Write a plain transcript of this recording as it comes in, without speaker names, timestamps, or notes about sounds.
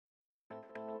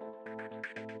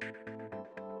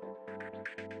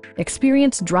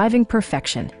Experience driving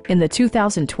perfection in the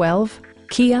 2012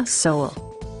 Kia Soul.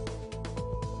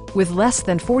 With less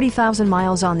than 40,000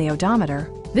 miles on the odometer,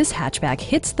 this hatchback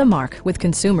hits the mark with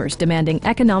consumers demanding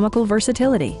economical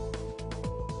versatility.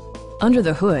 Under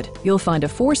the hood, you'll find a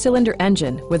 4-cylinder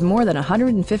engine with more than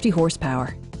 150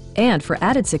 horsepower. And for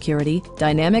added security,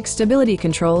 dynamic stability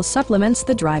control supplements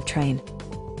the drivetrain.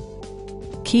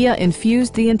 Kia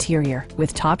infused the interior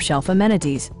with top-shelf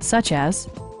amenities such as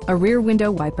a rear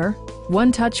window wiper,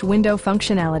 one-touch window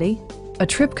functionality, a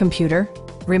trip computer,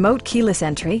 remote keyless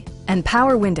entry, and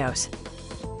power windows.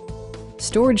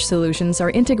 Storage solutions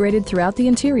are integrated throughout the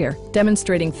interior,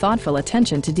 demonstrating thoughtful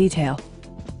attention to detail.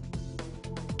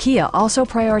 Kia also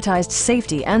prioritized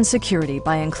safety and security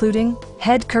by including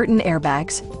head curtain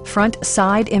airbags, front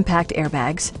side impact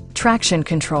airbags, traction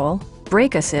control,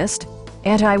 brake assist,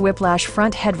 anti-whiplash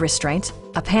front head restraints,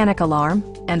 a panic alarm,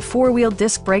 and 4-wheel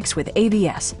disc brakes with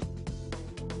ABS.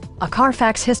 A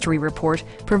Carfax history report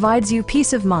provides you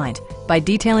peace of mind by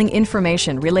detailing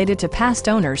information related to past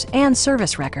owners and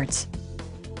service records.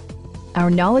 Our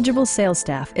knowledgeable sales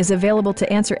staff is available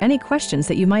to answer any questions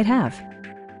that you might have.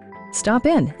 Stop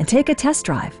in and take a test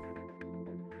drive.